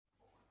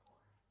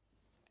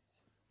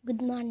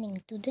Good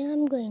morning. Today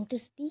I'm going to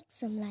speak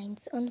some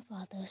lines on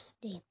Father's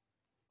Day.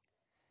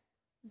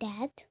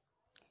 Dad,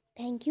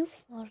 thank you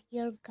for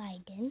your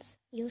guidance,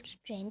 your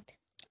strength,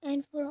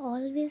 and for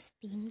always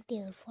being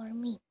there for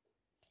me.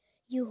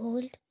 You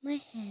hold my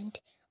hand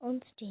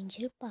on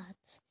stranger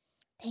paths.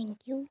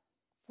 Thank you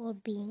for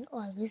being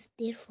always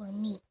there for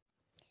me.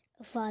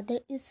 A father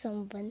is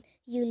someone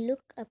you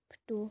look up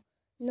to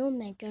no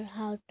matter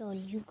how tall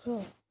you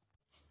grow.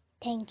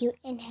 Thank you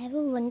and have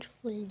a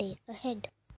wonderful day ahead.